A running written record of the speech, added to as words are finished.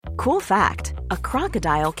Cool fact, a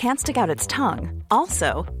crocodile can't stick out its tongue.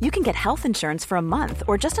 Also, you can get health insurance for a month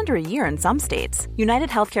or just under a year in some states. United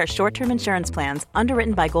Healthcare short-term insurance plans,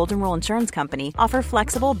 underwritten by Golden Rule Insurance Company, offer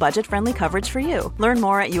flexible, budget-friendly coverage for you. Learn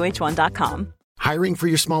more at uh1.com. Hiring for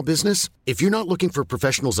your small business? If you're not looking for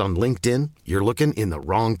professionals on LinkedIn, you're looking in the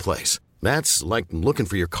wrong place. That's like looking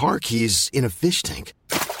for your car keys in a fish tank.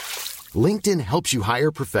 LinkedIn helps you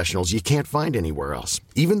hire professionals you can't find anywhere else,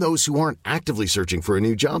 even those who aren't actively searching for a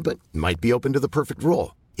new job but might be open to the perfect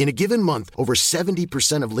role. In a given month, over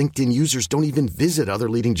 70% of LinkedIn users don't even visit other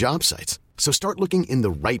leading job sites. So start looking in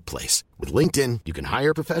the right place. With LinkedIn, you can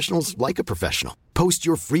hire professionals like a professional. Post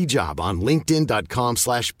your free job on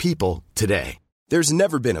linkedin.com/people today. There's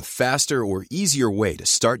never been a faster or easier way to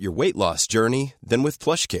start your weight loss journey than with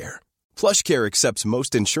PlushCare. PlushCare accepts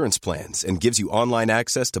most insurance plans and gives you online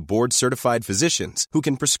access to board-certified physicians who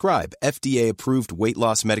can prescribe FDA-approved weight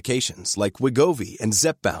loss medications like Wegovy and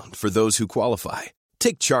Zepbound for those who qualify.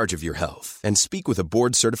 Take charge of your health and speak with a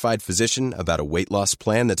board-certified physician about a weight loss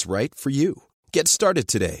plan that's right for you. Get started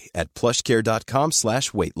today at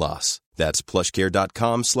plushcare.com/weight-loss. That's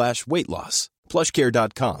plushcare.com/weight-loss.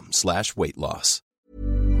 plushcare.com/weight-loss.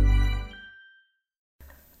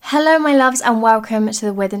 Hello, my loves, and welcome to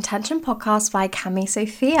the With Intention podcast by Cami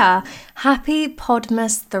Sophia. Happy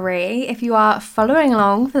PODMAS 3. If you are following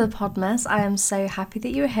along for the PODMAS, I am so happy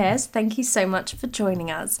that you're here. So thank you so much for joining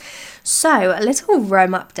us. So, a little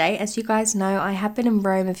Rome update. As you guys know, I have been in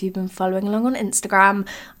Rome if you've been following along on Instagram.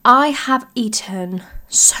 I have eaten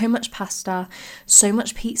so much pasta, so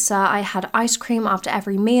much pizza. I had ice cream after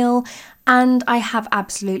every meal, and I have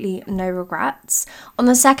absolutely no regrets. On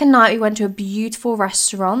the second night, we went to a beautiful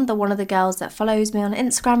restaurant that one of the girls that follows me on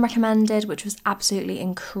Instagram recommended, which was absolutely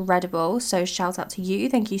incredible. So shout out to you.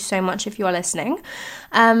 Thank you so much if you are listening.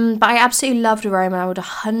 But I absolutely loved Rome and I would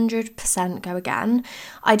 100% go again.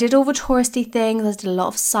 I did all the touristy things. I did a lot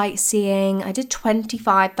of sightseeing. I did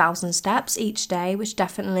 25,000 steps each day, which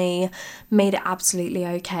definitely made it absolutely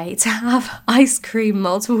okay to have ice cream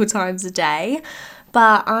multiple times a day.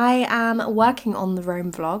 But I am working on the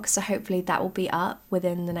Rome vlog, so hopefully that will be up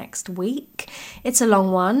within the next week. It's a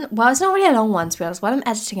long one. Well, it's not really a long one, to be honest. When I'm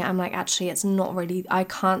editing it, I'm like, actually, it's not really, I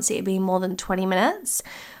can't see it being more than 20 minutes.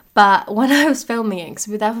 But when I was filming it, because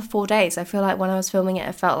we were there for 4 days, I feel like when I was filming it,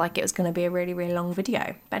 it felt like it was going to be a really, really long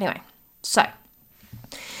video. But anyway, so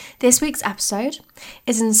this week's episode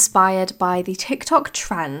is inspired by the TikTok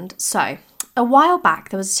trend. So a while back,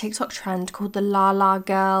 there was a TikTok trend called the Lala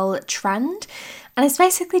Girl trend. And it's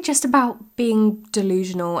basically just about being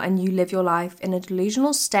delusional and you live your life in a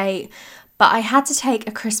delusional state. But I had to take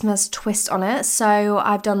a Christmas twist on it. So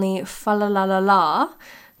I've done the Falalala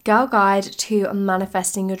Girl Guide to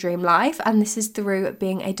Manifesting Your Dream Life. And this is through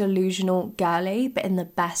being a delusional girly, but in the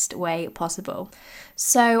best way possible.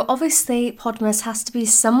 So obviously PODMAS has to be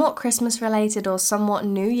somewhat Christmas related or somewhat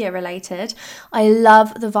New Year related. I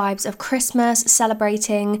love the vibes of Christmas,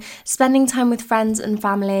 celebrating, spending time with friends and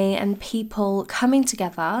family and people coming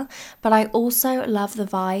together. But I also love the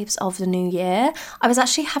vibes of the New Year. I was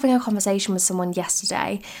actually having a conversation with someone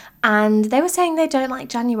yesterday and they were saying they don't like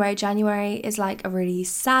January. January is like a really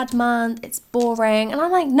sad month, it's boring. And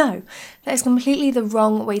I'm like, no, that is completely the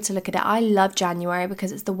wrong way to look at it. I love January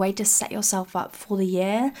because it's the way to set yourself up for the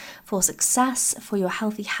year, for success, for your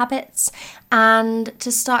healthy habits, and to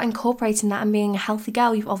start incorporating that and being a healthy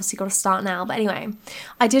girl. You've obviously got to start now. But anyway,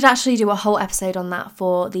 I did actually do a whole episode on that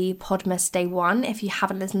for the PODMAS Day 1. If you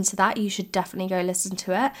haven't listened to that, you should definitely go listen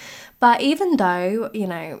to it. But even though, you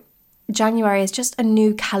know, January is just a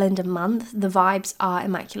new calendar month, the vibes are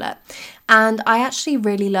immaculate. And I actually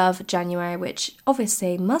really love January, which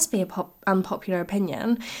obviously must be an unpopular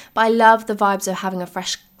opinion, but I love the vibes of having a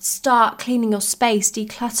fresh start, cleaning your space,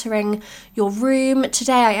 decluttering your room.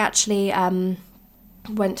 Today I actually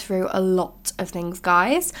went through a lot of things,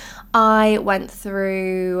 guys. I went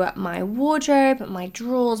through my wardrobe, my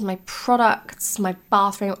drawers, my products, my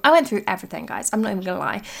bathroom. I went through everything, guys. I'm not even gonna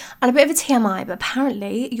lie. And a bit of a TMI, but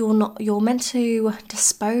apparently you're meant to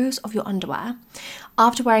dispose of your underwear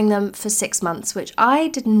after wearing them for 6 months, which I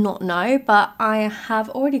did not know, but I have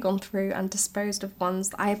already gone through and disposed of ones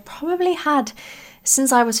that I probably had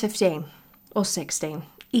since I was 15 or 16,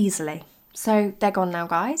 easily. So they're gone now,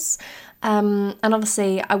 guys. And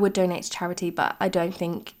obviously I would donate to charity, but I don't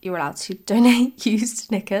think you're allowed to donate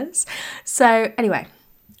used knickers. So anyway,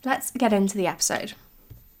 let's get into the episode.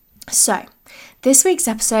 So this week's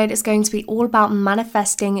episode is going to be all about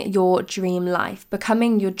manifesting your dream life,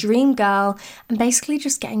 becoming your dream girl, and basically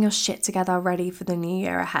just getting your shit together ready for the new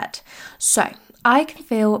year ahead. So I can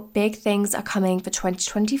feel big things are coming for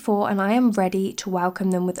 2024 and I am ready to welcome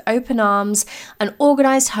them with open arms, an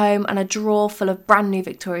organised home and a drawer full of brand new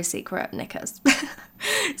Victoria's Secret knickers.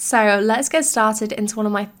 So let's get started into one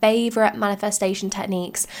of my favourite manifestation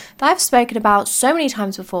techniques that I've spoken about so many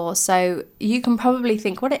times before, so you can probably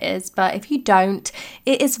think what it is, but if you don't,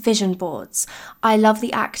 it is vision boards. I love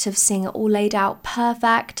the act of seeing it all laid out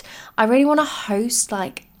perfect. I really want to host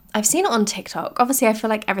I've seen it on TikTok. Obviously, I feel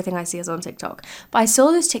like everything I see is on TikTok. But I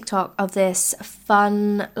saw this TikTok of this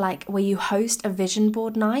fun, where you host a vision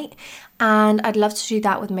board night. And I'd love to do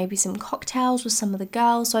that with maybe some cocktails with some of the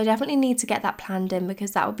girls. So I definitely need to get that planned in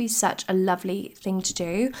because that would be such a lovely thing to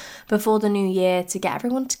do before the new year, to get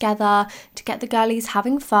everyone together, to get the girlies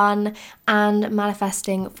having fun and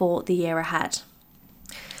manifesting for the year ahead.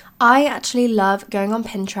 I actually love going on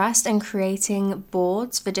Pinterest and creating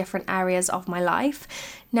boards for different areas of my life.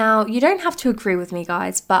 Now, you don't have to agree with me,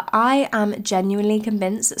 guys, but I am genuinely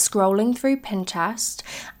convinced that scrolling through Pinterest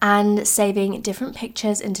and saving different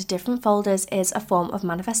pictures into different folders is a form of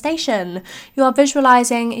manifestation. You are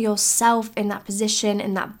visualizing yourself in that position,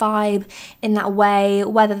 in that vibe, in that way,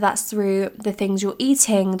 whether that's through the things you're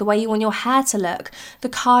eating, the way you want your hair to look, the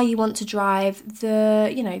car you want to drive,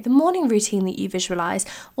 the morning routine that you visualize,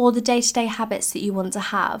 or the day-to-day habits that you want to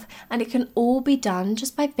have. And it can all be done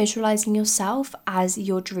just by visualizing yourself as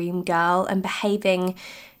your dream girl and behaving,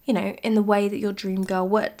 in the way that your dream girl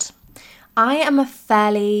would. I am a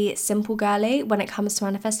fairly simple girly when it comes to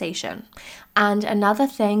manifestation. And another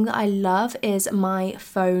thing that I love is my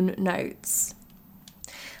phone notes.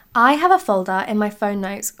 I have a folder in my phone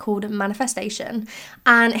notes called Manifestation,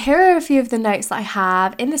 and here are a few of the notes that I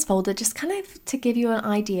have in this folder, just kind of to give you an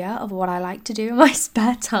idea of what I like to do in my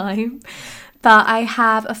spare time. But I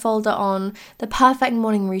have a folder on the perfect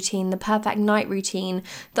morning routine, the perfect night routine,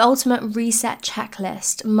 the ultimate reset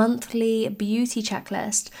checklist, monthly beauty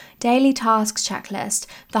checklist, daily tasks checklist,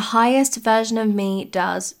 the highest version of me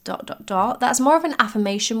does ... That's more of an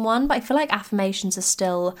affirmation one, but I feel like affirmations are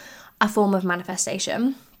still a form of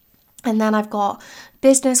manifestation. And then I've got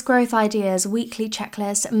business growth ideas, weekly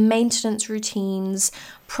checklist, maintenance routines,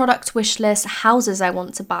 product wish list, houses I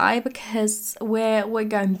want to buy, because we're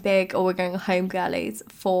going big, or we're going home girlies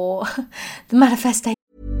for the manifestation.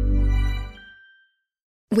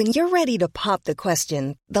 When you're ready to pop the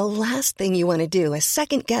question, the last thing you want to do is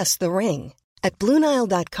second guess the ring. At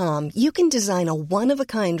BlueNile.com, you can design a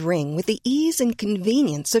one-of-a-kind ring with the ease and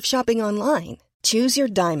convenience of shopping online. Choose your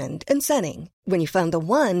diamond and setting. When you find the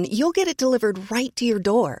one, you'll get it delivered right to your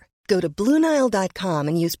door. Go to BlueNile.com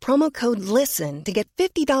and use promo code LISTEN to get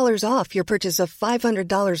 $50 off your purchase of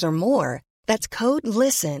 $500 or more. That's code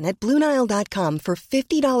LISTEN at BlueNile.com for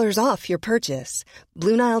 $50 off your purchase.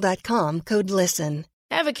 BlueNile.com, code LISTEN.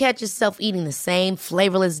 Ever catch yourself eating the same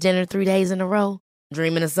flavorless dinner 3 days in a row?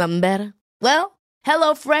 Dreaming of something better? Well,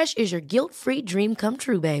 HelloFresh is your guilt-free dream come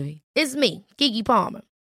true, baby. It's me, Keke Palmer.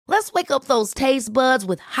 Let's wake up those taste buds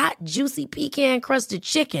with hot, juicy pecan-crusted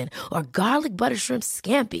chicken or garlic butter shrimp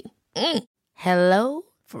scampi. Hello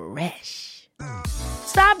Fresh.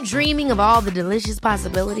 Stop dreaming of all the delicious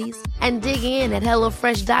possibilities and dig in at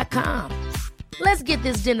HelloFresh.com. Let's get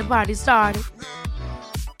this dinner party started.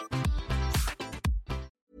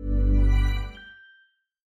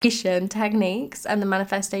 Techniques and the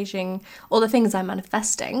manifestation, or the things I'm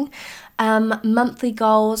manifesting, monthly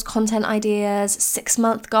goals, content ideas,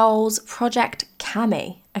 6-month goals, project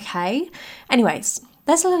Cami. Okay, anyways,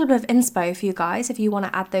 there's a little bit of inspo for you guys if you want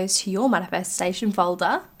to add those to your manifestation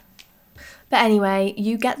folder. But anyway,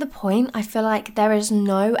 you get the point. I feel like there is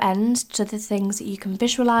no end to the things that you can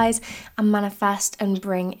visualize and manifest and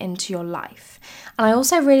bring into your life. And I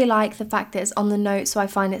also really like the fact that it's on the notes, so I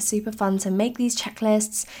find it super fun to make these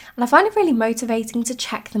checklists, and I find it really motivating to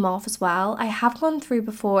check them off as well. I have gone through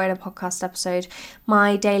before in a podcast episode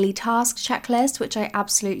my daily task checklist, which I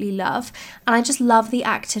absolutely love, and I just love the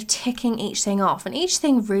act of ticking each thing off, and each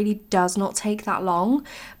thing really does not take that long,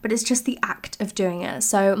 but it's just the act of doing it.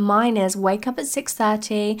 So mine is wake up at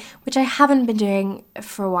 6:30, which I haven't been doing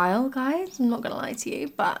for a while, guys. I'm not gonna lie to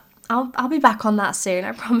you, but I'll be back on that soon,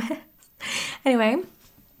 I promise. Anyway,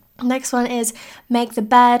 next one is make the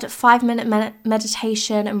bed, 5-minute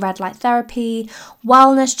meditation and red light therapy,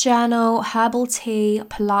 wellness journal, herbal tea,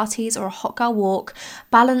 Pilates or a hot girl walk,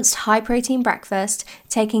 balanced high protein breakfast,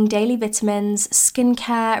 taking daily vitamins,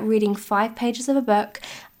 skincare, reading 5 pages of a book,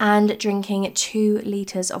 and drinking 2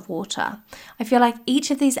 litres of water. I feel like each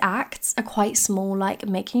of these acts are quite small, like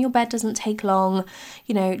making your bed doesn't take long,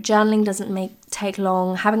 journaling doesn't take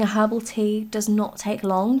long, having a herbal tea does not take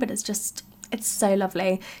long, but it's just It's so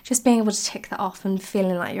lovely just being able to tick that off and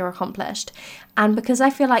feeling like you're accomplished. And because I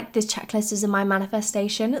feel like this checklist is in my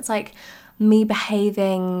manifestation, it's like me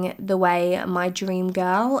behaving the way my dream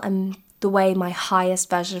girl and the way my highest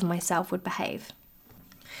version of myself would behave.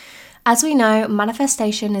 As we know,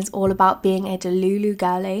 manifestation is all about being a delulu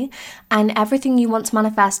girly, and everything you want to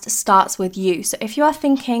manifest starts with you. So if you are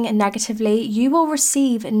thinking negatively, you will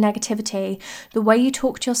receive negativity. The way you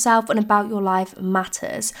talk to yourself and about your life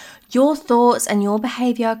matters. Your thoughts and your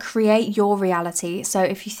behavior create your reality. So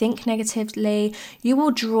if you think negatively, you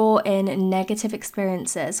will draw in negative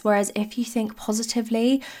experiences. Whereas if you think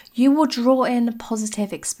positively, you will draw in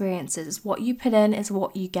positive experiences. What you put in is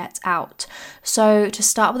what you get out. So to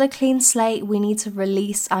start with a clean slate, we need to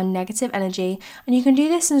release our negative energy. And you can do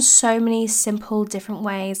this in so many simple different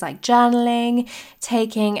ways, like journaling,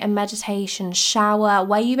 taking a meditation shower,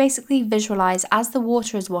 where you basically visualize as the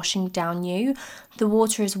water is washing down you, the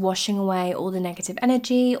water is washing away all the negative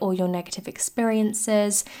energy or your negative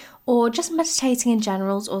experiences, or just meditating in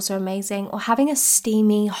general is also amazing, or having a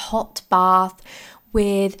steamy hot bath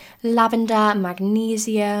with lavender,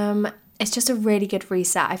 magnesium. It's just a really good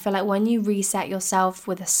reset. I feel like when you reset yourself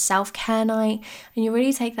with a self-care night and you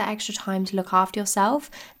really take that extra time to look after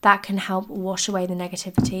yourself, that can help wash away the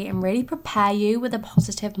negativity and really prepare you with a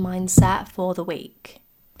positive mindset for the week.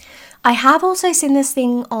 I have also seen this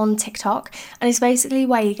thing on TikTok, and it's basically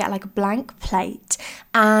where you get like a blank plate,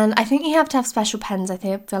 and I think you have to have special pens. I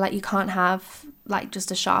feel like you can't have like just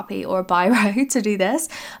a Sharpie or a biro to do this,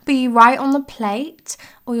 but you write on the plate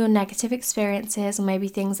all your negative experiences, or maybe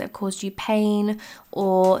things that have caused you pain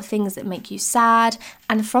or things that make you sad,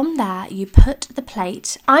 and from there you put the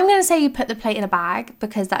plate, I'm going to say you put the plate in a bag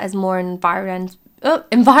because that is more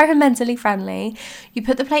environmentally friendly. You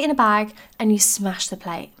put the plate in a bag and you smash the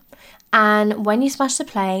plate. And when you smash the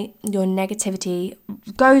plate, your negativity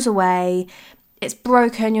goes away. It's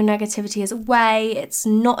broken, your negativity is away, it's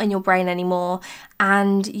not in your brain anymore,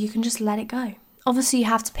 and you can just let it go. Obviously, you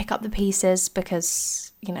have to pick up the pieces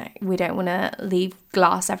because, we don't want to leave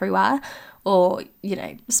glass everywhere or,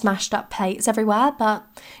 smashed up plates everywhere, but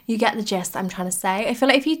you get the gist that I'm trying to say. I feel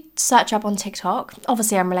like if you search up on TikTok,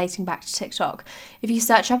 obviously I'm relating back to TikTok. If you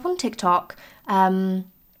search up on TikTok,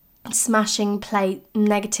 smashing plate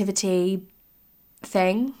negativity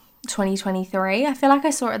thing 2023, I feel like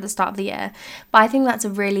I saw it at the start of the year, but I think that's a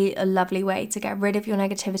lovely way to get rid of your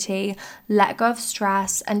negativity, let go of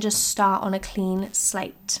stress, and just start on a clean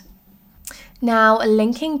slate. Now,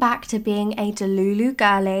 linking back to being a delulu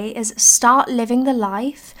girly is start living the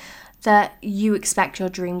life that you expect your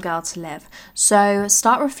dream girl to live. So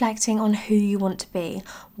start reflecting on who you want to be.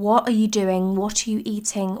 What are you doing? What are you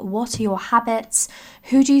eating? What are your habits?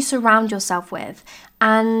 Who do you surround yourself with?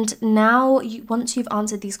 And now, once you've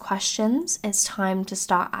answered these questions, it's time to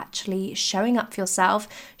start actually showing up for yourself,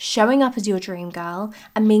 showing up as your dream girl,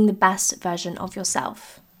 and being the best version of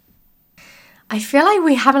yourself. I feel like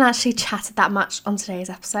we haven't actually chatted that much on today's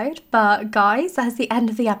episode, but guys, that is the end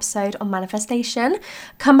of the episode on manifestation.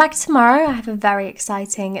 Come back tomorrow. I have a very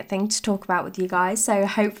exciting thing to talk about with you guys, so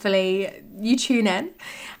hopefully you tune in.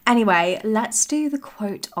 Anyway, let's do the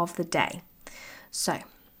quote of the day. So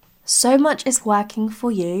much is working for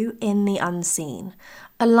you in the unseen.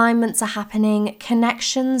 Alignments are happening,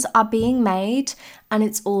 connections are being made, and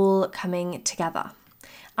it's all coming together.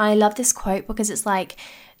 I love this quote because it's like,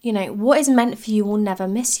 what is meant for you will never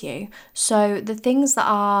miss you. So the things that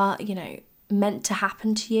are, meant to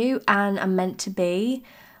happen to you and are meant to be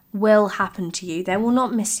will happen to you. They will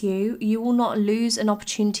not miss you. You will not lose an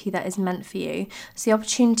opportunity that is meant for you. So the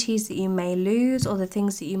opportunities that you may lose, or the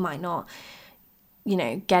things that you might not,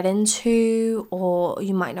 get into, or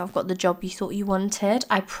you might not have got the job you thought you wanted,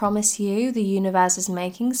 I promise you the universe is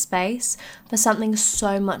making space for something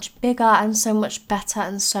so much bigger and so much better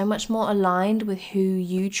and so much more aligned with who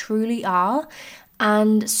you truly are,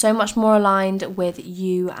 and so much more aligned with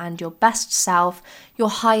you and your best self, your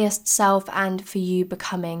highest self, and for you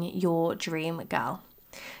becoming your dream girl.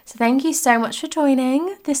 So thank you so much for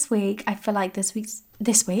joining this week. I feel like today's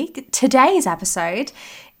episode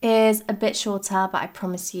is a bit shorter, but I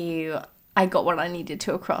promise you I got what I needed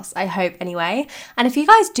to across, I hope anyway. And if you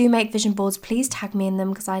guys do make vision boards, please tag me in them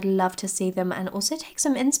because I'd love to see them and also take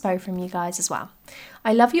some inspo from you guys as well.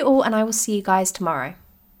 I love you all, and I will see you guys tomorrow.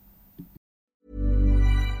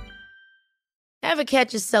 Ever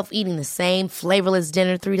catch yourself eating the same flavorless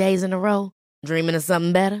dinner 3 days in a row? Dreaming of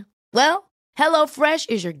something better? Well, HelloFresh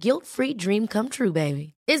is your guilt-free dream come true,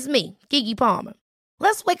 baby. It's me, Keke Palmer.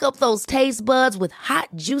 Let's wake up those taste buds with hot,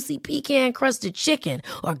 juicy pecan-crusted chicken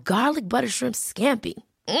or garlic butter shrimp scampi.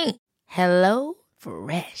 Hello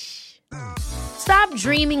Fresh. Stop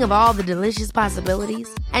dreaming of all the delicious possibilities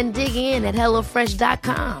and dig in at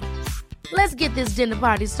HelloFresh.com. Let's get this dinner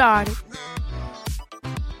party started.